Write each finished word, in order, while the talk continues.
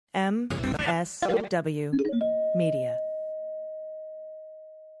MSW Media.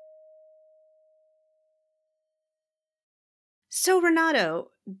 So,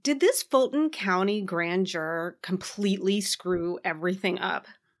 Renato, did this Fulton County grand juror completely screw everything up?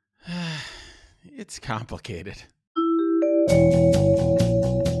 It's complicated.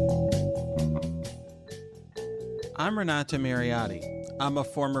 I'm Renato Mariotti. I'm a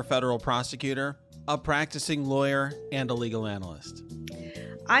former federal prosecutor, a practicing lawyer, and a legal analyst.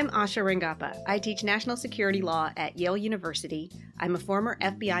 I'm Asha Rangappa. I teach national security law at Yale University. I'm a former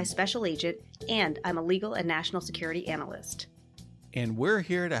FBI special agent, and I'm a legal and national security analyst. And we're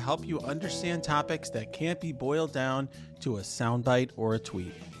here to help you understand topics that can't be boiled down to a soundbite or a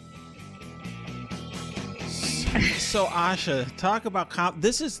tweet. So Asha, talk about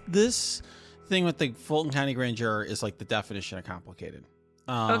this thing with the Fulton County grand juror is like the definition of complicated.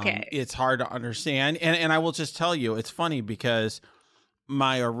 Okay. It's hard to understand. And I will just tell you, it's funny because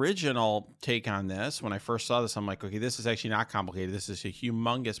my original take on this, when I first saw this, I'm like, okay, this is actually not complicated. This is a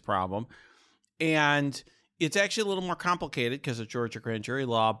humongous problem. And it's actually a little more complicated because of Georgia grand jury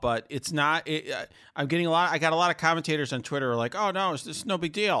law, but it's not. I got a lot of commentators on Twitter who are like, oh no, this is no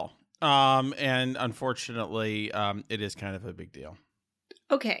big deal. And unfortunately, it is kind of a big deal.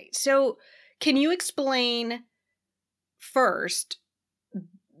 Okay, so can you explain first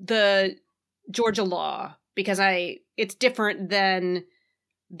the Georgia law? Because it's different than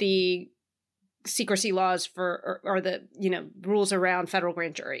the secrecy laws or the rules around federal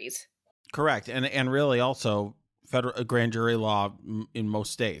grand juries. Correct, and really also federal grand jury law in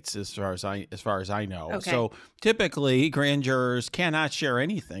most states, as far as I know. Okay. So typically, grand jurors cannot share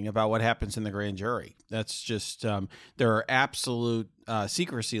anything about what happens in the grand jury. That's just there are absolute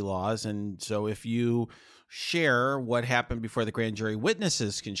secrecy laws, and so if you share what happened before the grand jury,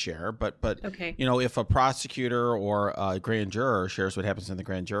 witnesses can share, but okay. If a prosecutor or a grand juror shares what happens in the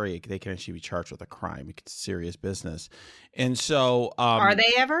grand jury, they can actually be charged with a crime. It's serious business, and so are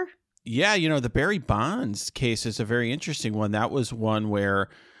they ever? Yeah, the Barry Bonds case is a very interesting one. That was one where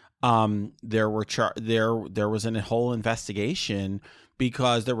there was a whole investigation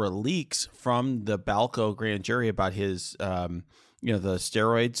because there were leaks from the Balco grand jury about his the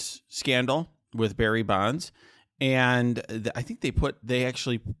steroids scandal with Barry Bonds, and I think they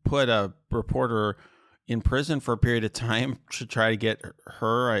actually put a reporter in prison for a period of time to try to get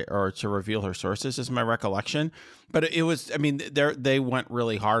her or to reveal her sources, is my recollection. But it was, they went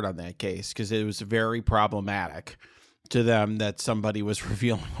really hard on that case because it was very problematic to them that somebody was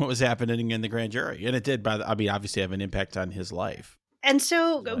revealing what was happening in the grand jury. And it did, obviously have an impact on his life. And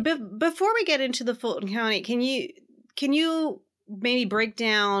so before we get into the Fulton County, can you maybe break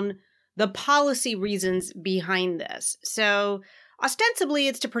down the policy reasons behind this? So ostensibly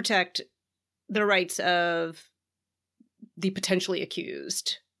it's to protect the rights of the potentially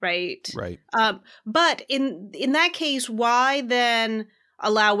accused, right? Right. But in that case, why then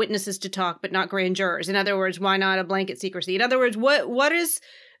allow witnesses to talk but not grand jurors? In other words, why not a blanket secrecy? In other words, what is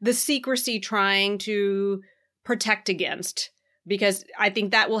the secrecy trying to protect against? Because I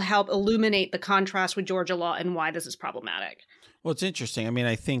think that will help illuminate the contrast with Georgia law and why this is problematic. Well, it's interesting.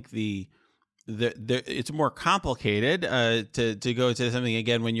 I think it's more complicated to go to something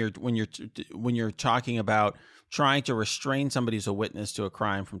again when you're talking about trying to restrain somebody who's a witness to a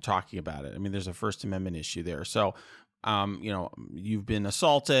crime from talking about it. There's a First Amendment issue there. So, you've been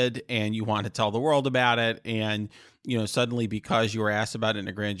assaulted and you want to tell the world about it, and suddenly because you were asked about it in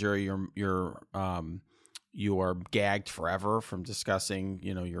a grand jury, you are gagged forever from discussing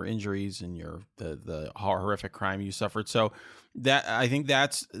your injuries and the horrific crime you suffered. So that I think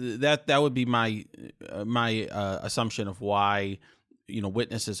that would be my assumption of why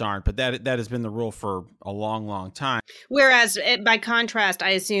witnesses aren't, but that has been the rule for a long time. Whereas by contrast,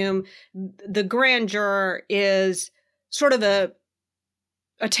 I assume the grand juror is sort of a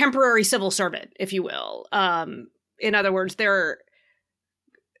temporary civil servant, if you will. In other words, they're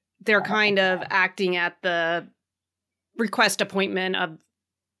kind of acting at the request appointment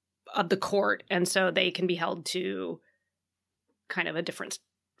of the court, and so they can be held to kind of a different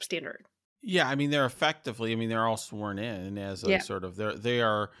standard. Yeah, they're effectively, they're all sworn in as a sort of they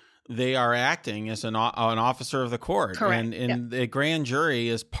are acting as an officer of the court. Correct. And the grand jury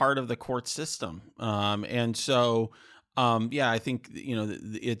is part of the court system. And so I think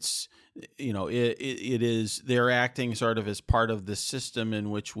it's it is, they're acting sort of as part of the system in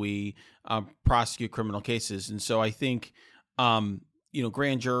which we prosecute criminal cases. And so I think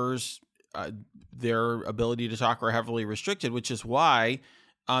grand jurors, their ability to talk are heavily restricted, which is why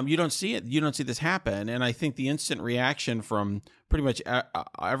you don't see it. You don't see this happen. And I think the instant reaction from pretty much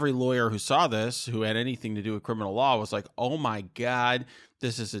every lawyer who saw this, who had anything to do with criminal law, was like, oh my God,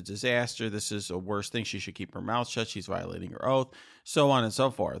 This is a disaster. This is a worse thing. She should keep her mouth shut. She's violating her oath, so on and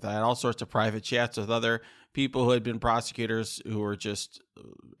so forth. I had all sorts of private chats with other people who had been prosecutors who were just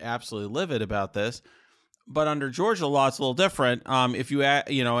absolutely livid about this. But under Georgia law, it's a little different. If you,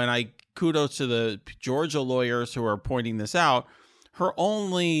 and I kudos to the Georgia lawyers who are pointing this out. Her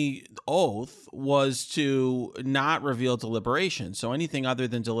only oath was to not reveal deliberations. So anything other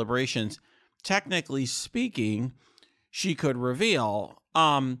than deliberations, technically speaking, she could reveal.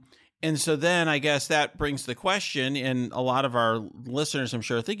 And so then I guess that brings the question, and a lot of our listeners, I'm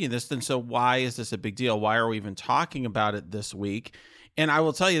sure, are thinking this, then so why is this a big deal? Why are we even talking about it this week? And I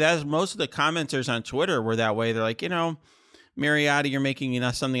will tell you that most of the commenters on Twitter were that way. They're like, Mariotti, you're making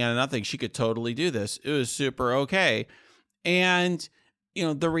something out of nothing. She could totally do this. It was super okay. And,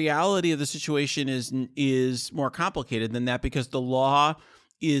 the reality of the situation is more complicated than that, because the law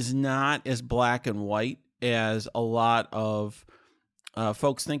is not as black and white as a lot of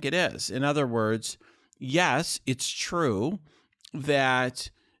folks think it is. In other words, yes, it's true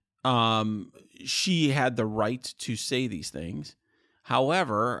that she had the right to say these things.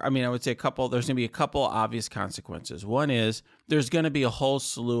 However, I would say there's going to be a couple obvious consequences. One is there's going to be a whole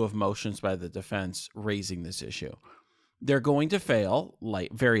slew of motions by the defense raising this issue. They're going to fail,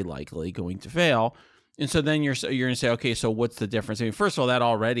 very likely going to fail. And so then you're going to say, okay, so what's the difference? First of all, that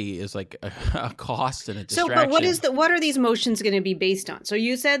already is like a cost and a distraction. So, but what are these motions going to be based on? So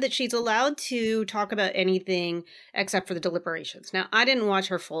you said that she's allowed to talk about anything except for the deliberations. Now, I didn't watch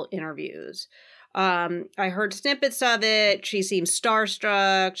her full interviews. I heard snippets of it. She seems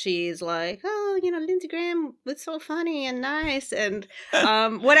starstruck. She's like, oh, Lindsey Graham was so funny and nice and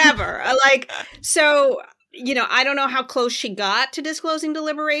whatever. So, I don't know how close she got to disclosing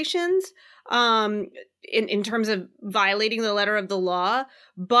deliberations in terms of violating the letter of the law.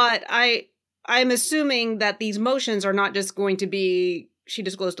 But I'm assuming that these motions are not just going to be she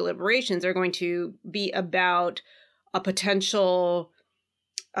disclosed deliberations. They're going to be about a potential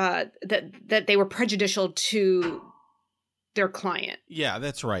that they were prejudicial to their client. Yeah,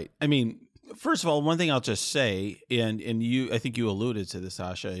 that's right. First of all, one thing I'll just say, and I think you alluded to this,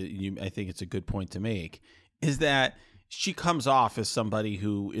 Asha, I think it's a good point to make, is that she comes off as somebody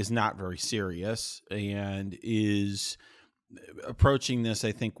who is not very serious and is approaching this,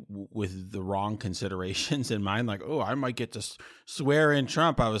 I think, with the wrong considerations in mind. Like, I might get to swear in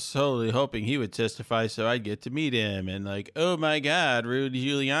Trump. I was totally hoping he would testify so I'd get to meet him. And like, oh my God, Rudy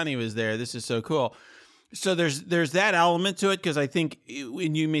Giuliani was there. This is so cool. So there's that element to it, because I think,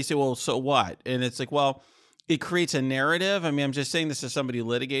 and you may say, well, so what? And it's like, well, it creates a narrative. I'm just saying this as somebody who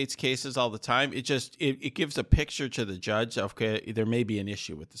litigates cases all the time. It gives a picture to the judge of, okay, there may be an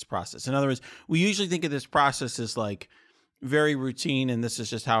issue with this process. In other words, we usually think of this process as like very routine, and this is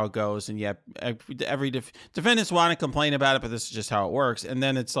just how it goes. And yeah, every defendants want to complain about it, but this is just how it works. And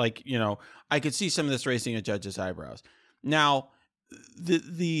then it's like, I could see some of this raising a judge's eyebrows. Now,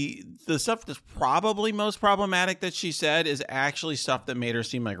 the stuff that's probably most problematic that she said is actually stuff that made her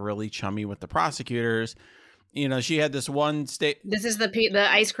seem like really chummy with the prosecutors. She had this one state. This is the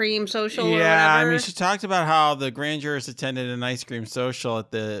ice cream social. Yeah, or whatever. she talked about how the grand jurors attended an ice cream social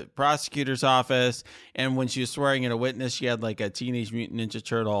at the prosecutor's office, and when she was swearing in a witness, she had like a Teenage Mutant Ninja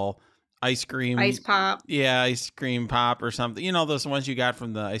Turtle ice pop. Yeah, ice cream pop or something. Those ones you got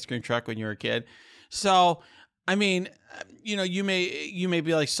from the ice cream truck when you were a kid. So, you may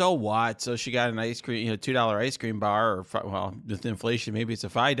be like, so what? So she got an ice cream, $2 ice cream bar, or with inflation, maybe it's a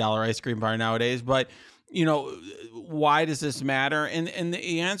 $5 ice cream bar nowadays, but. Why does this matter? And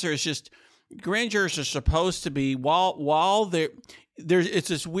the answer is just grand jurors are supposed to be, while there's it's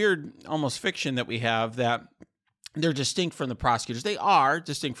this weird almost fiction that we have that they're distinct from the prosecutors. They are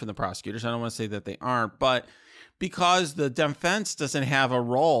distinct from the prosecutors. I don't want to say that they aren't, but because the defense doesn't have a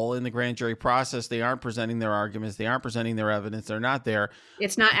role in the grand jury process, they aren't presenting their arguments, they aren't presenting their evidence, they're not there.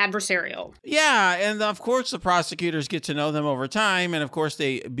 It's not adversarial. Yeah, and of course the prosecutors get to know them over time, and of course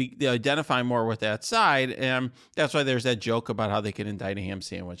they identify more with that side, and that's why there's that joke about how they can indict a ham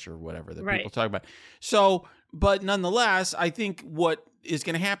sandwich or whatever that people talk about. So, but nonetheless, I think what is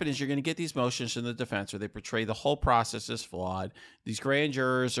going to happen is you're going to get these motions in the defense where they portray the whole process as flawed. These grand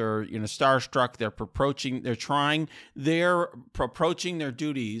jurors are, starstruck. They're approaching their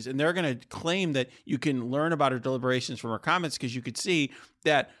duties, and they're going to claim that you can learn about her deliberations from her comments, because you could see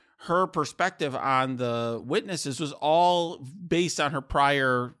that her perspective on the witnesses was all based on her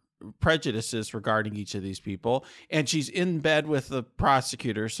prior prejudices regarding each of these people. And she's in bed with the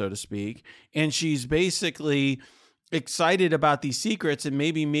prosecutor, so to speak. And she's basically excited about these secrets and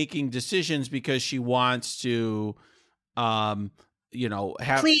maybe making decisions because she wants to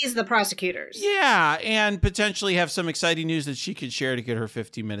please the prosecutors. Yeah, and potentially have some exciting news that she could share to get her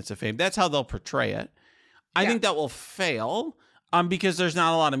 15 minutes of fame. That's how they'll portray it. I think that will fail because there's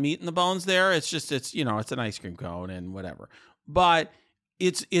not a lot of meat in the bones there. It's just it's an ice cream cone and whatever. But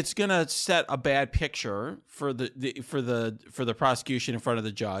it's going to set a bad picture for the prosecution in front of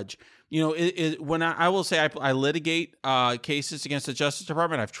the judge. When I will say I litigate cases against the Justice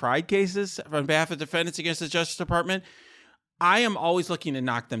Department. I've tried cases on behalf of defendants against the Justice Department. I am always looking to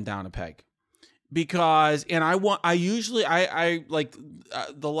knock them down a peg because, and I like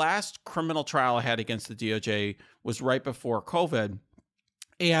the last criminal trial I had against the DOJ was right before COVID.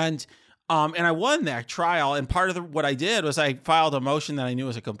 And I won that trial. And part of what I did was I filed a motion that I knew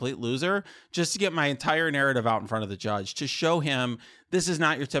was a complete loser just to get my entire narrative out in front of the judge to show him this is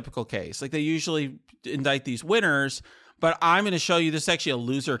not your typical case. Like they usually indict these winners, but I'm going to show you this is actually a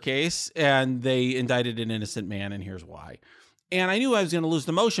loser case and they indicted an innocent man. And here's why. And I knew I was going to lose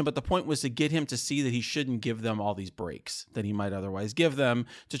the motion, but the point was to get him to see that he shouldn't give them all these breaks that he might otherwise give them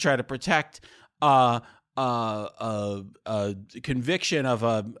to try to protect a conviction of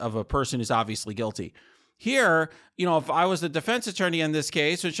a person who's obviously guilty. Here, if I was the defense attorney in this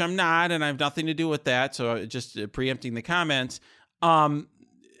case, which I'm not, and I have nothing to do with that, so just preempting the comments, I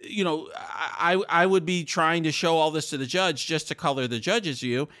would be trying to show all this to the judge just to color the judge's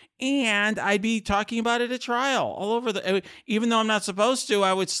view, and I'd be talking about it at trial all over even though I'm not supposed to,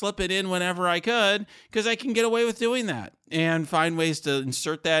 I would slip it in whenever I could because I can get away with doing that and find ways to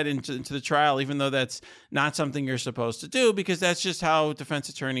insert that into the trial, even though that's not something you're supposed to do because that's just how defense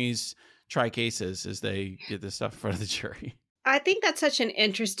attorneys try cases is they get this stuff in front of the jury. I think that's such an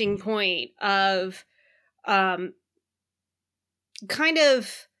interesting point of kind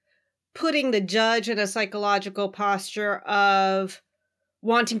of putting the judge in a psychological posture of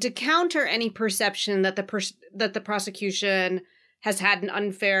wanting to counter any perception that the prosecution has had an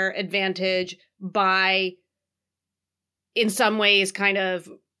unfair advantage by, in some ways, kind of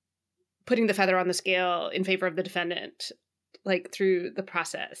putting the feather on the scale in favor of the defendant, like through the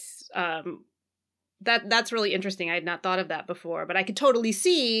process. That's really interesting. I had not thought of that before, but I could totally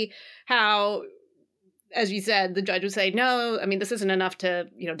see how, as you said, the judge would say, no, I mean, this isn't enough to,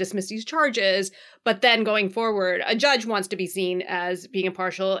 dismiss these charges. But then going forward, a judge wants to be seen as being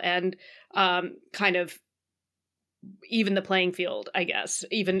impartial and kind of even the playing field, I guess,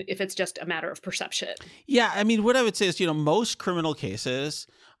 even if it's just a matter of perception. Yeah. I mean, what I would say is, most criminal cases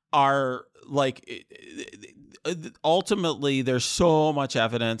are like, ultimately there's so much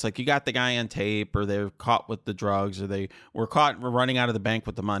evidence. Like you got the guy on tape or they're caught with the drugs or they were caught running out of the bank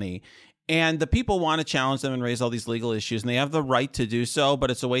with the money. And the people want to challenge them and raise all these legal issues, and they have the right to do so,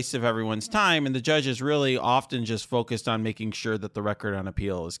 but it's a waste of everyone's time. And the judge is really often just focused on making sure that the record on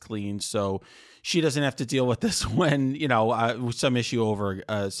appeal is clean so she doesn't have to deal with this when, some issue over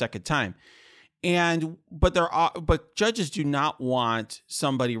a second time. But judges do not want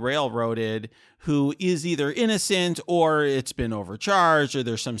somebody railroaded who is either innocent or it's been overcharged or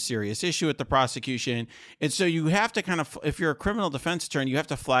there's some serious issue with the prosecution. And so you have to kind of, if you're a criminal defense attorney, you have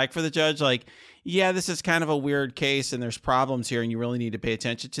to flag for the judge, like, yeah, this is kind of a weird case and there's problems here and you really need to pay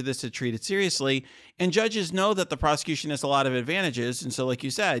attention to this to treat it seriously. And judges know that the prosecution has a lot of advantages. And so, like you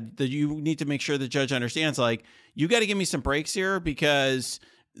said, that you need to make sure the judge understands, like, you got to give me some breaks here because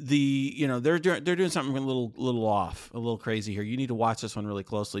they're doing something a little off, a little crazy here. You need to watch this one really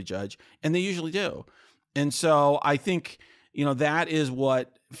closely, judge. And they usually do. And so I think, that is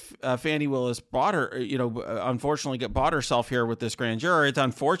what Fani Willis bought her, unfortunately bought herself here with this grand juror. It's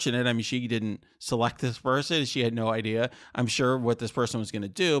unfortunate. I mean, she didn't select this person. She had no idea, I'm sure, what this person was going to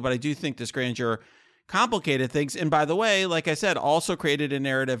do. But I do think this grand juror complicated things. And by the way, like I said, also created a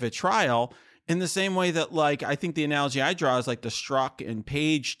narrative at trial in the same way that, like, I think the analogy I draw is like the Strzok and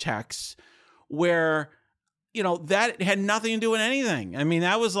Page texts where, that had nothing to do with anything. I mean,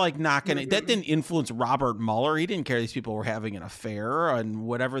 that was like that didn't influence Robert Mueller. He didn't care these people were having an affair and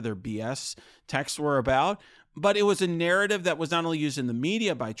whatever their BS texts were about. But it was a narrative that was not only used in the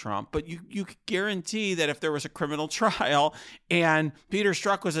media by Trump, but you could guarantee that if there was a criminal trial and Peter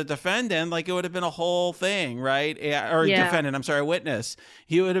Strzok was a defendant, like it would have been a whole thing, right? Or a witness.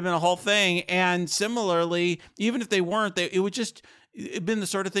 He would have been a whole thing. And similarly, even if they weren't, it would just have been the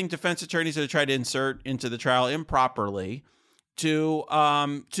sort of thing defense attorneys would try to insert into the trial improperly to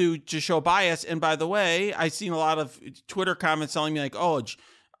show bias. And by the way, I've seen a lot of Twitter comments telling me like, oh,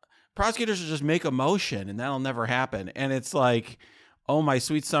 prosecutors will just make a motion and that'll never happen. And it's like, oh, my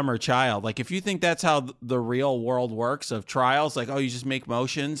sweet summer child. Like, if you think that's how the real world works of trials, like, oh, you just make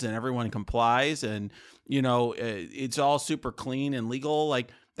motions and everyone complies and, it's all super clean and legal. Like,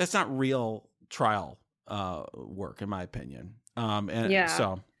 that's not real trial work, in my opinion. And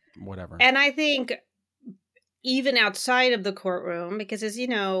so whatever. And I think even outside of the courtroom, because as you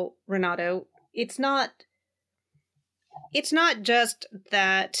know, Renato, it's not just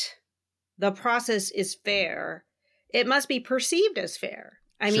that the process is fair. It must be perceived as fair.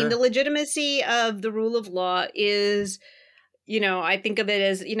 I mean, the legitimacy of the rule of law is, I think of it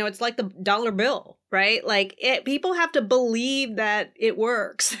as, it's like the dollar bill, right? Like people have to believe that it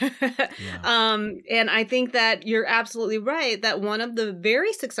works. And I think that you're absolutely right that one of the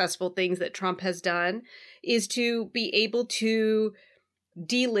very successful things that Trump has done is to be able to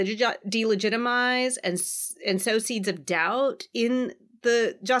delegitimize and sow seeds of doubt in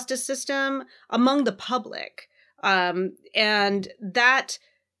the justice system among the public. And that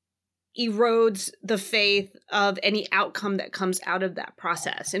erodes the faith of any outcome that comes out of that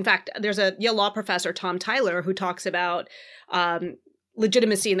process. In fact, there's a Yale law professor, Tom Tyler, who talks about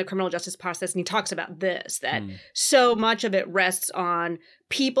legitimacy in the criminal justice process. And he talks about this, that so much of it rests on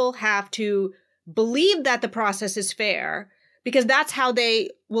people have to believe that the process is fair because that's how they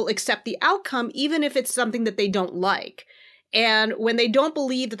will accept the outcome, even if it's something that they don't like. And when they don't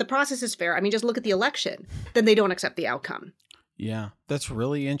believe that the process is fair, I mean, just look at the election, then they don't accept the outcome. Yeah, that's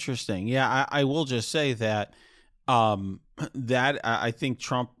really interesting. Yeah, I will just say that I think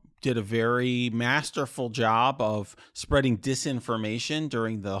Trump did a very masterful job of spreading disinformation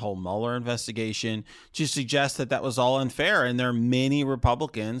during the whole Mueller investigation to suggest that that was all unfair. And there are many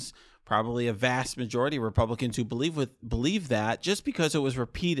Republicans, probably a vast majority of Republicans, who believe that just because it was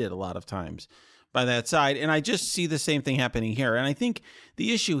repeated a lot of times by that side. And I just see the same thing happening here. And I think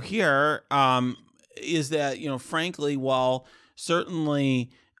the issue here is that, frankly, while certainly,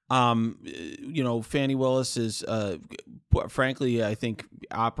 Fani Willis is, frankly, I think,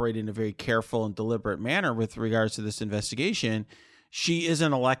 operating in a very careful and deliberate manner with regards to this investigation. She is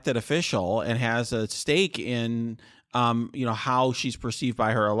an elected official and has a stake in, how she's perceived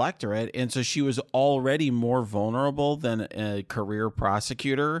by her electorate. And so she was already more vulnerable than a career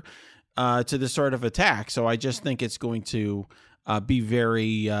prosecutor to this sort of attack. So I just think it's going to be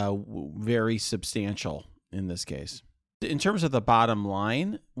very, very substantial in this case. In terms of the bottom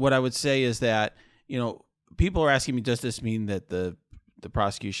line, what I would say is that, people are asking me, does this mean that the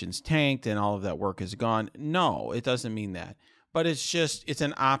prosecution's tanked and all of that work is gone? No, it doesn't mean that. But it's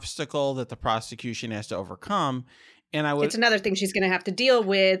an obstacle that the prosecution has to overcome. And it's another thing she's going to have to deal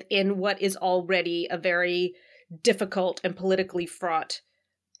with in what is already a very difficult and politically fraught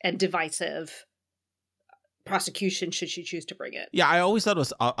and divisive prosecution should she choose to bring it. Yeah, I always thought it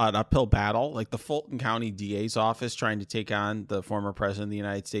was an uphill battle, like the Fulton County DA's office trying to take on the former president of the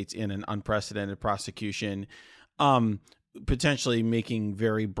United States in an unprecedented prosecution, potentially making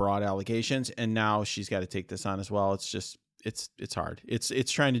very broad allegations, and now she's got to take this on as well. It's just it's hard.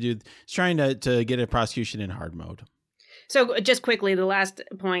 It's trying to get a prosecution in hard mode. So just quickly, the last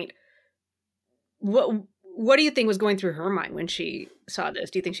point. What do you think was going through her mind when she saw this?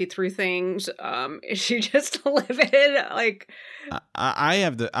 Do you think she threw things? Is she just livid? Like, I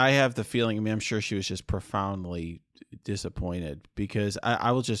have the feeling. I mean, I'm sure she was just profoundly disappointed because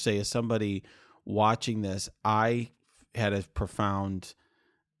I will just say, as somebody watching this, I had a profound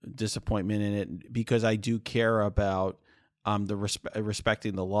disappointment in it because I do care about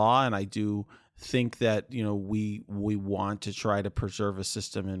respecting the law, and I do think that we want to try to preserve a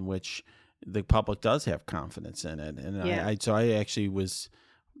system in which the public does have confidence in it. And so I actually was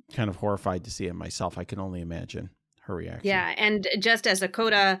kind of horrified to see it myself. I can only imagine her reaction. Yeah. And just as a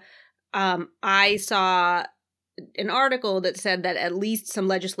coda, I saw an article that said that at least some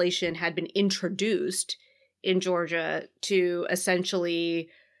legislation had been introduced in Georgia to essentially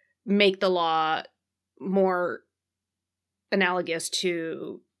make the law more analogous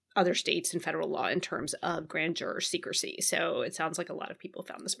to other states and federal law in terms of grand juror secrecy. So it sounds like a lot of people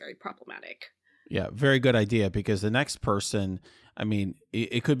found this very problematic. Yeah, very good idea, because the next person, I mean,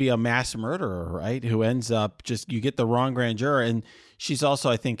 it could be a mass murderer, right? Who ends up you get the wrong grand juror. And she's also,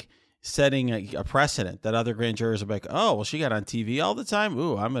 I think, setting a precedent that other grand jurors are like, oh, well, she got on TV all the time.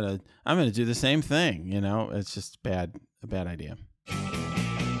 Ooh, I'm gonna do the same thing. It's just a bad idea.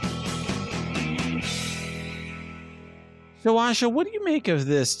 So, Asha, what do you make of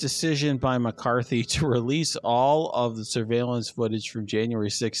this decision by McCarthy to release all of the surveillance footage from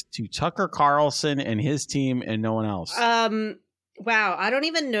January 6th to Tucker Carlson and his team and no one else? Wow, I don't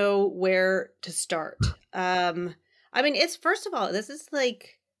even know where to start. I mean, it's, first of all, this is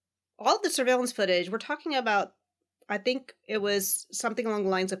like all the surveillance footage. We're talking about, I think it was something along the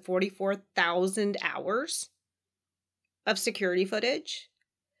lines of 44,000 hours of security footage.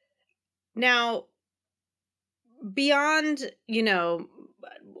 Now, beyond,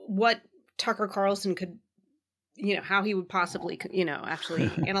 what Tucker Carlson could how he would possibly, actually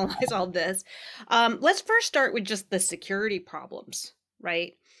analyze all this. Let's first start with just the security problems,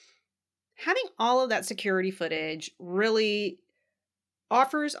 right? Having all of that security footage really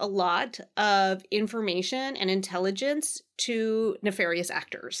offers a lot of information and intelligence to nefarious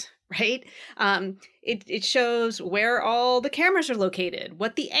actors, right? It shows where all the cameras are located,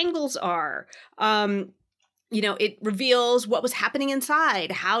 what the angles are. It reveals what was happening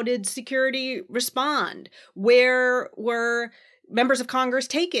inside. How did security respond? Where were members of Congress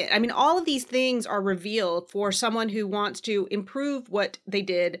taken? I mean, all of these things are revealed for someone who wants to improve what they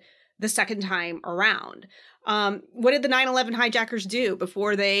did the second time around. What did the 9/11 hijackers do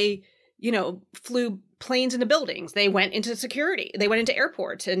before they, flew planes into buildings? They went into security. They went into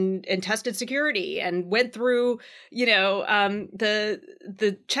airports and tested security and went through, the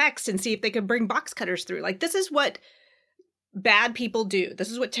checks and see if they could bring box cutters through. Like, this is what bad people do. This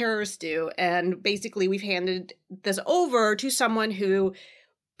is what terrorists do. And basically we've handed this over to someone who,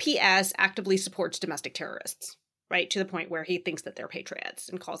 P.S., actively supports domestic terrorists, right? To the point where he thinks that they're patriots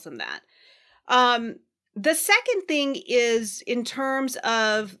and calls them that. The second thing is in terms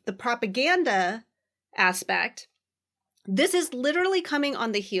of the propaganda aspect. This is literally coming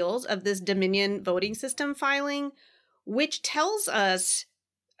on the heels of this Dominion voting system filing, which tells us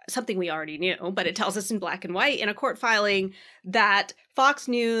something we already knew, but it tells us in black and white in a court filing that Fox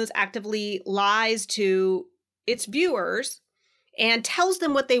News actively lies to its viewers and tells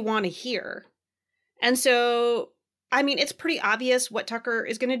them what they want to hear. And so, I mean, it's pretty obvious what Tucker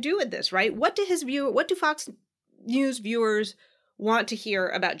is going to do with this, right? What do Fox News viewers want to hear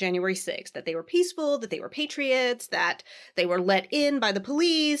about January 6th? That they were peaceful, that they were patriots, that they were let in by the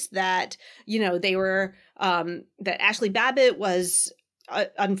police, that, they were, that Ashley Babbitt was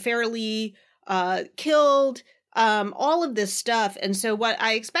unfairly killed, all of this stuff. And so what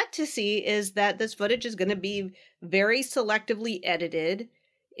I expect to see is that this footage is going to be very selectively edited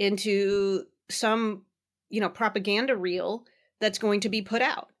into some, propaganda reel that's going to be put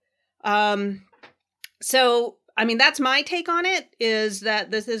out. So, I mean, that's my take on it, is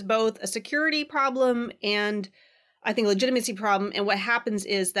that this is both a security problem and I think a legitimacy problem. And what happens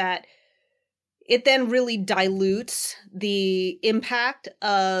is that it then really dilutes the impact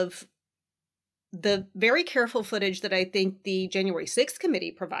of the very careful footage that I think the January 6th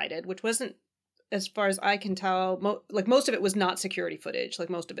committee provided, which wasn't, as far as I can tell, most of it was not security footage. Like,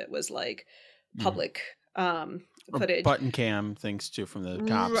 most of it was like public footage. Or button cam things too from the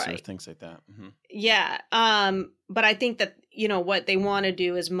cops, right, or things like that. Mm-hmm. Yeah. But I think that, what they want to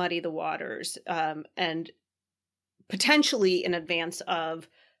do is muddy the waters and potentially in advance of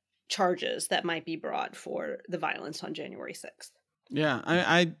charges that might be brought for the violence on January 6th. Yeah,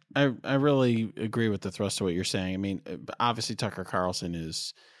 I really agree with the thrust of what you're saying. I mean, obviously Tucker Carlson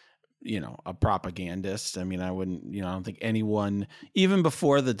is, a propagandist. I mean, I wouldn't, I don't think anyone, even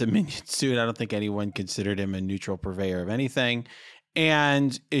before the Dominion suit, I don't think anyone considered him a neutral purveyor of anything.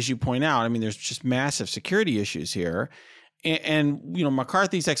 And as you point out, I mean, there's just massive security issues here. And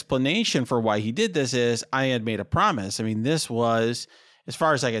McCarthy's explanation for why he did this is, I had made a promise. I mean, this was, as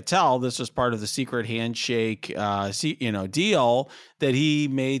far as I could tell, this was part of the secret handshake, deal that he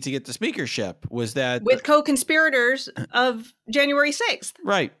made to get the speakership. Was that with co-conspirators of January 6th,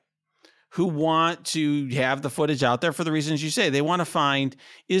 right? Who want to have the footage out there for the reasons you say. They want to find,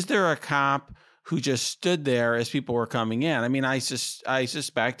 is there a cop who just stood there as people were coming in? I mean, I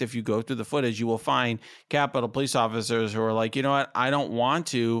suspect if you go through the footage, you will find Capitol police officers who are like, you know what, I don't want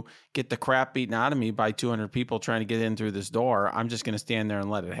to get the crap beaten out of me by 200 people trying to get in through this door. I'm just going to stand there and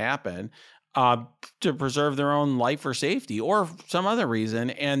let it happen to preserve their own life or safety or some other reason.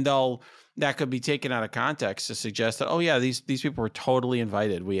 And that could be taken out of context to suggest that, oh yeah, these people were totally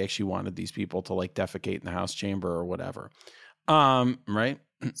invited. We actually wanted these people to like defecate in the House chamber or whatever. Right?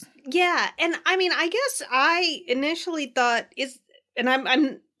 Yeah. And I mean, I guess I initially thought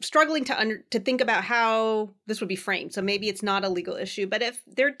I'm struggling to think about how this would be framed. So maybe it's not a legal issue, but if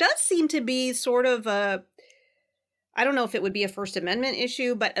there does seem to be sort of I don't know if it would be a First Amendment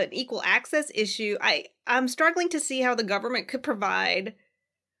issue, but an equal access issue, I'm struggling to see how the government could provide,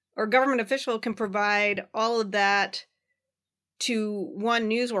 or government official can provide all of that to one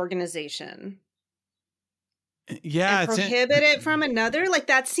news organization. Yeah, and prohibit it from another. Like,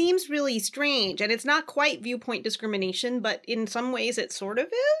 that seems really strange, and it's not quite viewpoint discrimination, but in some ways it sort of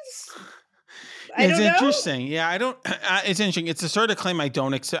is. It's interesting. Yeah, I don't. It's interesting. It's a sort of claim I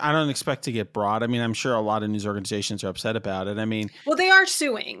don't expect to get brought. I mean, I'm sure a lot of news organizations are upset about it. I mean, well, they are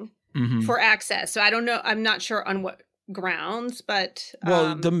suing for access, so I don't know. I'm not sure on what grounds, but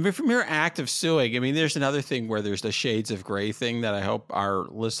well, the mere act of suing. I mean, there's another thing where there's the shades of gray thing that I hope our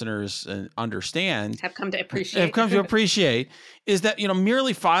listeners understand. Have come to appreciate. Is that,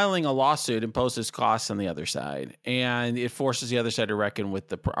 merely filing a lawsuit imposes costs on the other side, and it forces the other side to reckon with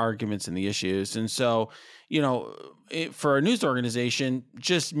the arguments and the issues. And so, for a news organization,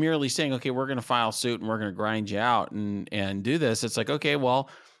 just merely saying, okay, we're going to file suit and we're going to grind you out and do this. It's like, okay, well,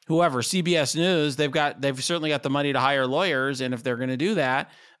 whoever, CBS News, they've certainly got the money to hire lawyers, and if they're going to do that,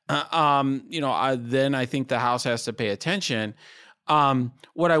 then I think the House has to pay attention.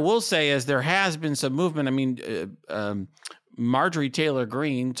 What I will say is there has been some movement. I mean, Marjorie Taylor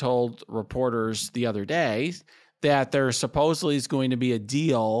Greene told reporters the other day that there supposedly is going to be a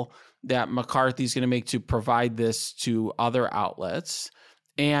deal that McCarthy's going to make to provide this to other outlets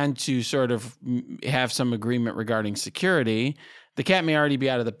and to sort of have some agreement regarding security. The cat may already be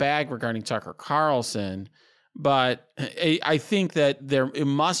out of the bag regarding Tucker Carlson, but I think that it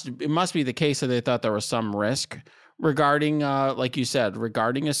must be the case that they thought there was some risk regarding, like you said,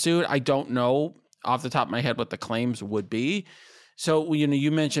 regarding a suit. I don't know off the top of my head what the claims would be. So,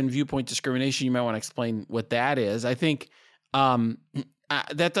 you mentioned viewpoint discrimination. You might want to explain what that is. I think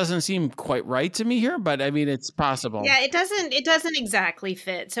that doesn't seem quite right to me here, but I mean, it's possible. Yeah, it doesn't exactly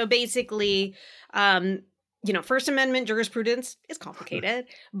fit. So basically, First Amendment jurisprudence is complicated,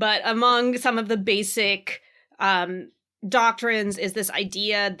 but among some of the basic doctrines is this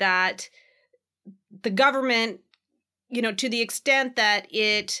idea that the government, to the extent that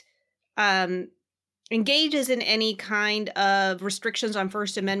it engages in any kind of restrictions on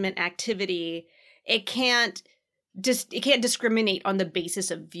First Amendment activity, it can't discriminate on the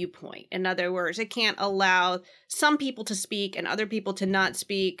basis of viewpoint. In other words, it can't allow some people to speak and other people to not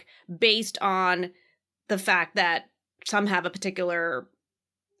speak based on the fact that some have a particular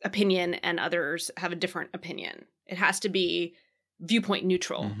opinion and others have a different opinion. It has to be viewpoint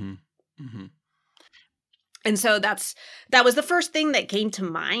neutral. Mm-hmm. Mm-hmm. And so that was the first thing that came to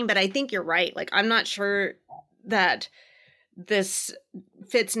mind, but I think you're right. Like, I'm not sure that this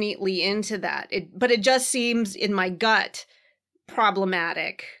fits neatly into that. But it just seems in my gut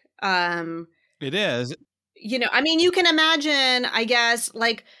problematic. It is. I mean, you can imagine, I guess,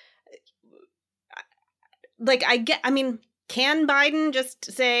 can Biden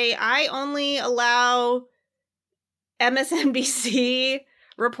just say, I only allow MSNBC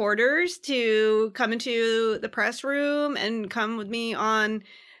reporters to come into the press room and come with me on,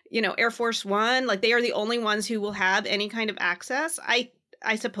 Air Force One? Like, they are the only ones who will have any kind of access.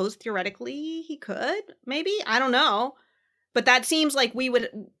 I suppose theoretically he could, maybe. I don't know. But that seems like we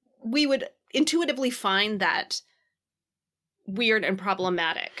would intuitively find that weird and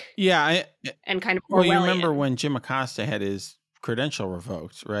problematic. Yeah. And kind of Orwellian. Well, you remember when Jim Acosta had his credential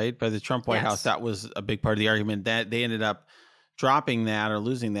revoked, right? By the Trump White House. That was a big part of the argument that they ended up dropping that or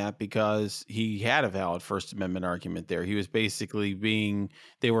losing that because he had a valid First Amendment argument there. He was basically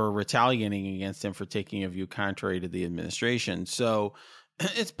they were retaliating against him for taking a view contrary to the administration. So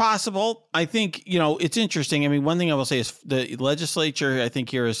it's possible. I think, it's interesting. I mean, one thing I will say is the legislature, I think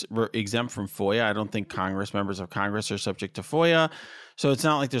here is exempt from FOIA. I don't think members of Congress are subject to FOIA. So it's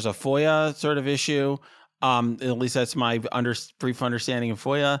not like there's a FOIA sort of issue. At least that's my brief understanding of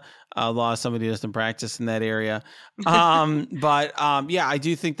FOIA law. Somebody who doesn't practice in that area. But I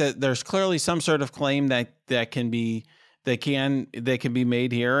do think that there's clearly some sort of claim that can be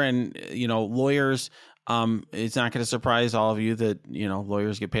made here. And, lawyers, it's not going to surprise all of you that,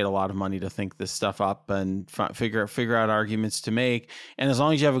 lawyers get paid a lot of money to think this stuff up and figure out arguments to make. And as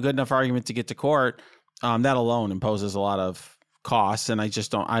long as you have a good enough argument to get to court, that alone imposes a lot of costs. And I just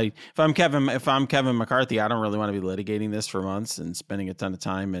don't, if I'm Kevin McCarthy, I don't really want to be litigating this for months and spending a ton of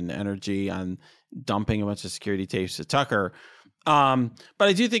time and energy on dumping a bunch of security tapes to Tucker. But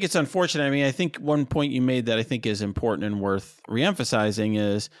I do think it's unfortunate. I mean, I think one point you made that I think is important and worth reemphasizing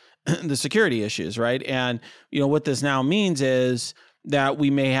is the security issues, right? And, what this now means is that we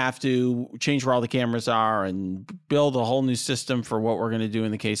may have to change where all the cameras are and build a whole new system for what we're going to do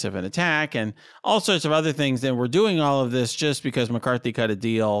in the case of an attack and all sorts of other things. And we're doing all of this just because McCarthy cut a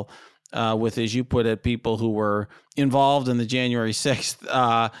deal with, as you put it, people who were involved in the January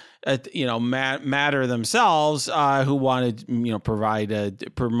 6th, matter themselves, who wanted,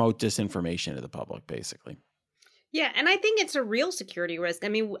 promote disinformation to the public, basically. Yeah, and I think it's a real security risk. I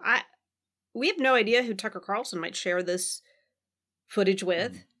mean, we have no idea who Tucker Carlson might share this footage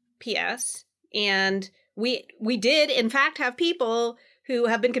with, PS. And we did, in fact, have people who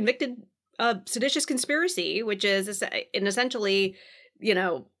have been convicted of seditious conspiracy, which is essentially,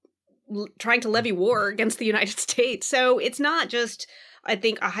 trying to levy war against the United States. So it's not just I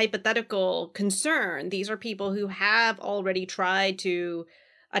think, a hypothetical concern. These are people who have already tried to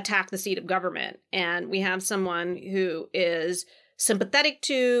attack the seat of government. And we have someone who is sympathetic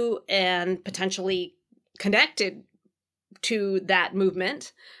to and potentially connected to that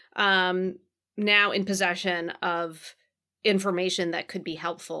movement, now in possession of information that could be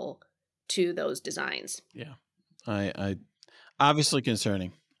helpful to those designs. Yeah. I obviously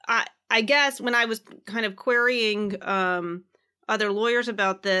concerning. I guess when I was kind of querying other lawyers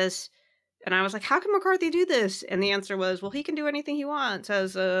about this, and I was like, how can McCarthy do this? And the answer was, well, he can do anything he wants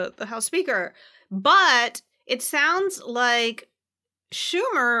as the House Speaker. But it sounds like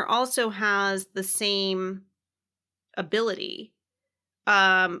Schumer also has the same ability.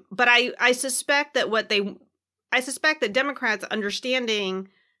 But I suspect that Democrats, understanding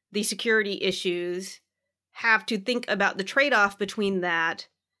the security issues, have to think about the trade-off between that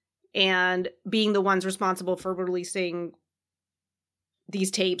and being the ones responsible for releasing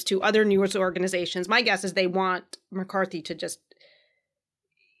these tapes to other news organizations. My guess is they want McCarthy to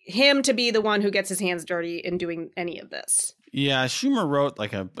him to be the one who gets his hands dirty in doing any of this. Yeah, Schumer wrote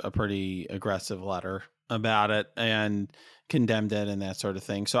like a pretty aggressive letter about it and condemned it and that sort of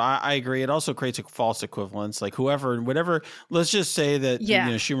thing. So I agree. It also creates a false equivalence. Like whatever, let's just say that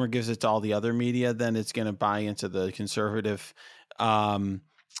Schumer gives it to all the other media, then it's going to buy into the conservative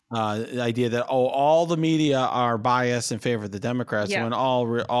idea that all the media are biased in favor of the Democrats, when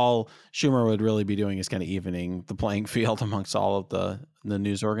all Schumer would really be doing is kind of evening the playing field amongst all of the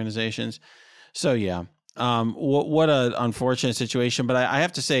news organizations. So what an unfortunate situation. But I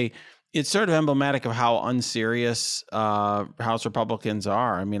have to say, it's sort of emblematic of how unserious House Republicans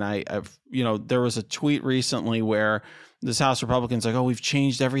are. I mean, there was a tweet recently where this House Republican's like, oh, we've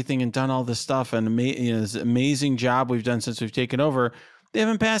changed everything and done all this stuff, and this amazing job we've done since we've taken over. They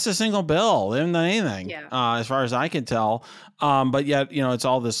haven't passed a single bill. They haven't done anything, as far as I can tell. But yet, it's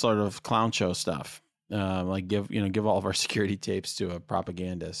all this sort of clown show stuff. Like give all of our security tapes to a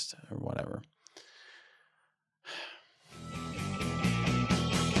propagandist or whatever.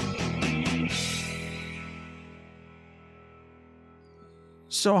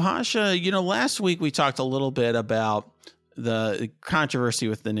 So, Hasha, last week we talked a little bit about the controversy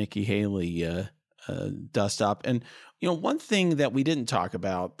with the Nikki Haley dust up. And, one thing that we didn't talk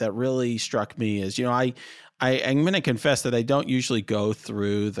about that really struck me is, I'm going to confess that I don't usually go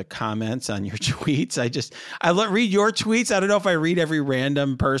through the comments on your tweets. I read your tweets. I don't know if I read every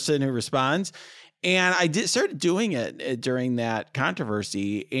random person who responds. And I started doing it during that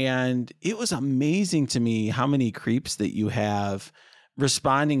controversy. And it was amazing to me how many creeps that you have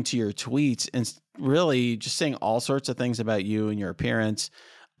responding to your tweets and really just saying all sorts of things about you and your appearance.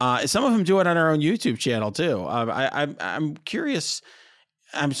 Some of them do it on our own YouTube channel too. I'm curious.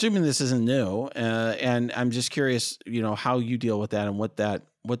 I'm assuming this isn't new, and I'm just curious, how you deal with that and what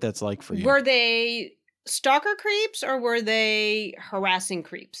that's like for you. Were they stalker creeps or were they harassing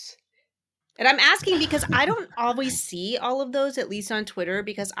creeps? And I'm asking because I don't always see all of those, at least on Twitter,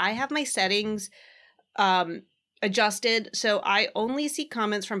 because I have my settings adjusted, so I only see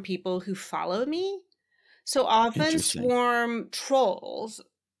comments from people who follow me. So often swarm trolls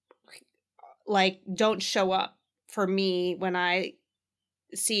don't show up for me when I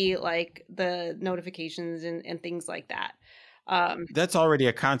see the notifications and things like that. That's already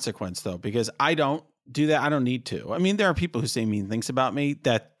a consequence though, because I don't do that. I don't need to. I mean, there are people who say mean things about me.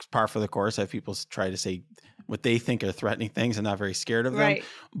 That's par for the course. I have people try to say what they think are threatening things. I'm not very scared of them, right.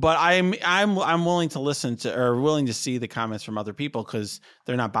 But I'm willing to listen to or willing to see the comments from other people because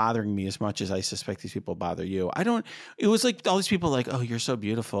they're not bothering me as much as I suspect these people bother you. It was like all these people like, oh, you're so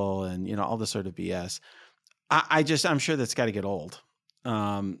beautiful. And all this sort of BS. I'm sure that's got to get old.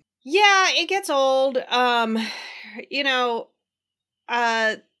 Yeah, it gets old. I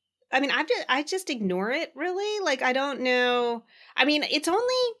mean, I just ignore it really. I don't know. I mean,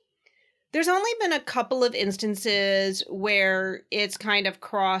 there's only been a couple of instances where it's kind of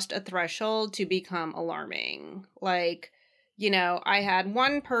crossed a threshold to become alarming. I had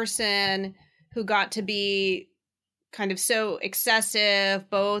one person who got to be kind of so excessive,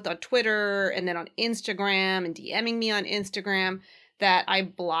 both on Twitter and then on Instagram and DMing me on Instagram, that I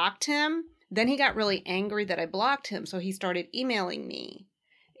blocked him. Then he got really angry that I blocked him, so he started emailing me.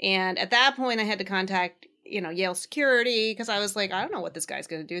 And at that point, I had to contact, Yale security, because I was like, I don't know what this guy's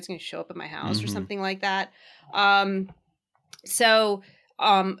going to do. It's going to show up at my house or something like that. And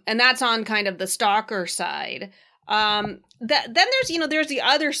that's on kind of the stalker side. Then there's the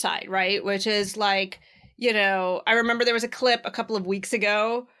other side, right? Which is I remember there was a clip a couple of weeks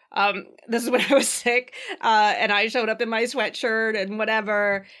ago This is when I was sick, and I showed up in my sweatshirt and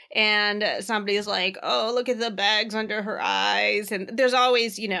whatever, and somebody's like, oh, look at the bags under her eyes. And there's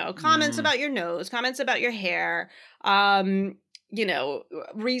always, comments about your nose, comments about your hair.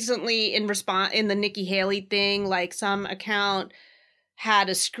 Recently in the Nikki Haley thing, like some account had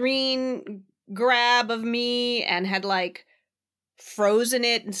a screen grab of me and had like frozen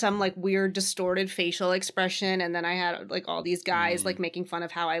it in some like weird distorted facial expression, and then I had like all these guys like making fun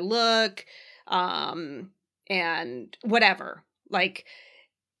of how I look, and whatever, like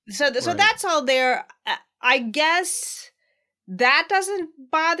so that's all there. I guess that doesn't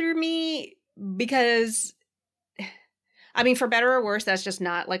bother me because, I mean, for better or worse, that's just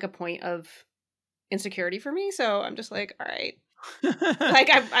not like a point of insecurity for me, so I'm just like, all right. Like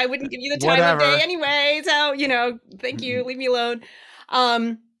I wouldn't give you the time of day anyway, so thank you, leave me alone.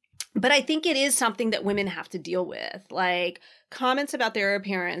 But I think it is something that women have to deal with. Like, comments about their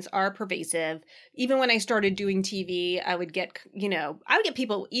appearance are pervasive. Even when I started doing TV, I would get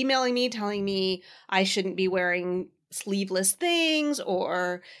people emailing me telling me I shouldn't be wearing sleeveless things,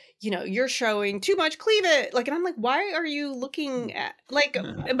 or you're showing too much cleavage. Like, and I'm like, why are you looking at, like,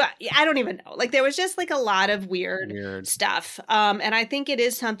 but I don't even know. Like, there was just like a lot of weird stuff. And I think it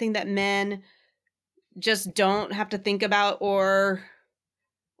is something that men just don't have to think about or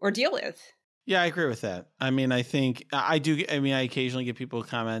deal with. Yeah, I agree with that. I mean, I think I do. I mean, I occasionally get people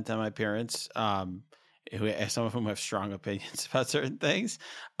comment on my appearance. Some of whom have strong opinions about certain things.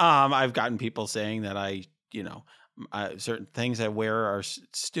 I've gotten people saying that certain things I wear are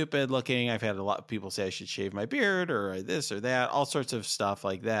stupid looking. I've had a lot of people say I should shave my beard or this or that, all sorts of stuff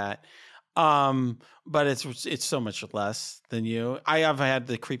like that. But it's so much less than you. I have had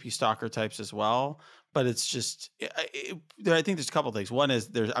the creepy stalker types as well, but it's just, I think there's a couple of things. One is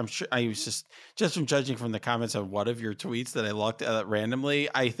I'm sure I was just from judging from the comments on one of your tweets that I looked at randomly,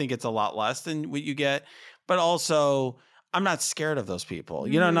 I think it's a lot less than what you get, but also I'm not scared of those people.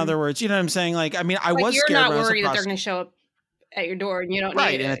 In other words, you know what I'm saying? Like, I mean, I was scared. You're not worried that they're going to show up at your door and you don't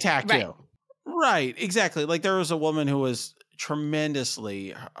need and attack you. Right. Exactly. Like, there was a woman who was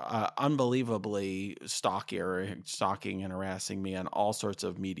tremendously, unbelievably stalking and harassing me on all sorts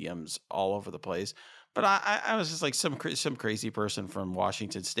of mediums all over the place. But I was just like some crazy person from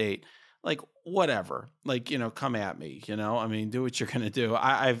Washington State. Like, whatever, like, come at me, I mean, do what you're going to do.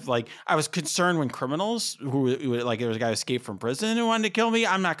 I was concerned when criminals who like, there was a guy who escaped from prison who wanted to kill me.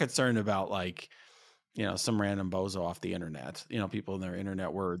 I'm not concerned about like, some random bozo off the internet, people in their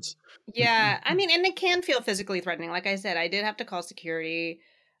internet words. Yeah. I mean, and it can feel physically threatening. Like I said, I did have to call security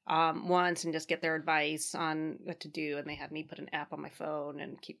once and just get their advice on what to do. And they had me put an app on my phone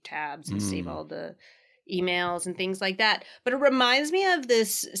and keep tabs and save all the emails and things like that. But it reminds me of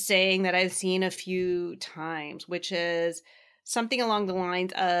this saying that I've seen a few times, which is something along the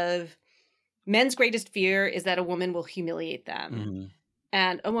lines of, men's greatest fear is that a woman will humiliate them. Mm-hmm.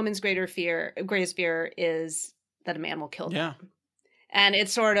 And a woman's greatest fear is that a man will kill them. Yeah. And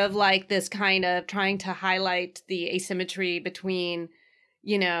it's sort of like this kind of trying to highlight the asymmetry between,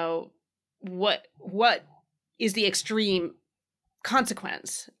 what is the extreme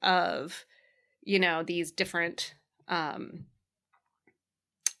consequence of these different,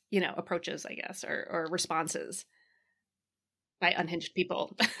 approaches, I guess, or responses by unhinged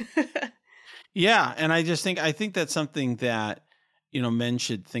people. Yeah. And I think that's something that, men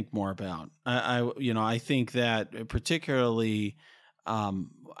should think more about. I think that particularly, I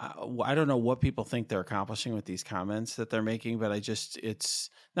don't know what people think they're accomplishing with these comments that they're making, but it's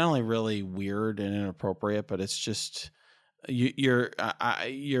not only really weird and inappropriate, but it's just, you're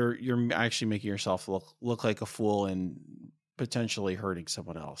actually making yourself look like a fool and potentially hurting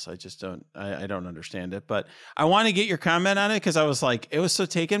someone else. I just don't understand it, but I want to get your comment on it because I was like, it was so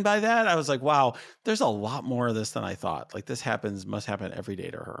taken by that. I was like, wow, there's a lot more of this than I thought. Like, this must happen every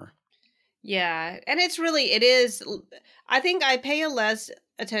day to her. Yeah. And it is, I think I pay less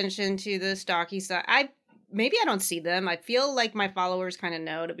attention to the stalky stuff. Maybe I don't see them. I feel like my followers kind of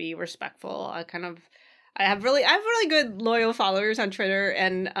know to be respectful. I have really good loyal followers on Twitter,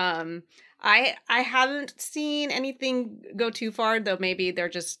 and I haven't seen anything go too far, though maybe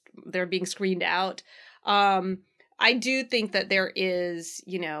they're being screened out. I do think that there is,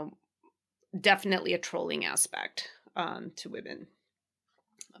 definitely a trolling aspect to women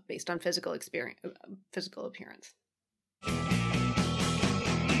based on physical appearance.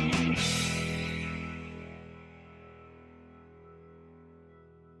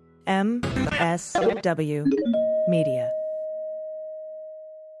 MSW Media.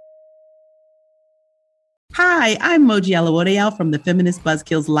 Hi, Hi, I'm Moji Alawodeyal from the Feminist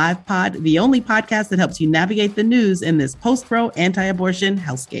Buzzkills Live Pod, the only podcast that helps you navigate the news in this post-pro anti-abortion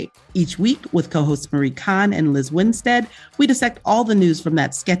hellscape. Each week, with co-hosts Marie Kahn and Liz Winstead, we dissect all the news from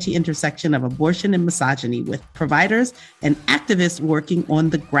that sketchy intersection of abortion and misogyny with providers and activists working on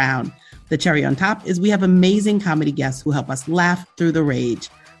the ground. The cherry on top is we have amazing comedy guests who help us laugh through the rage.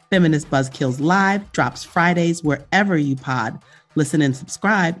 Feminist Buzzkills Live drops Fridays wherever you pod. Listen and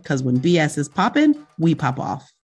subscribe, because when BS is popping, we pop off.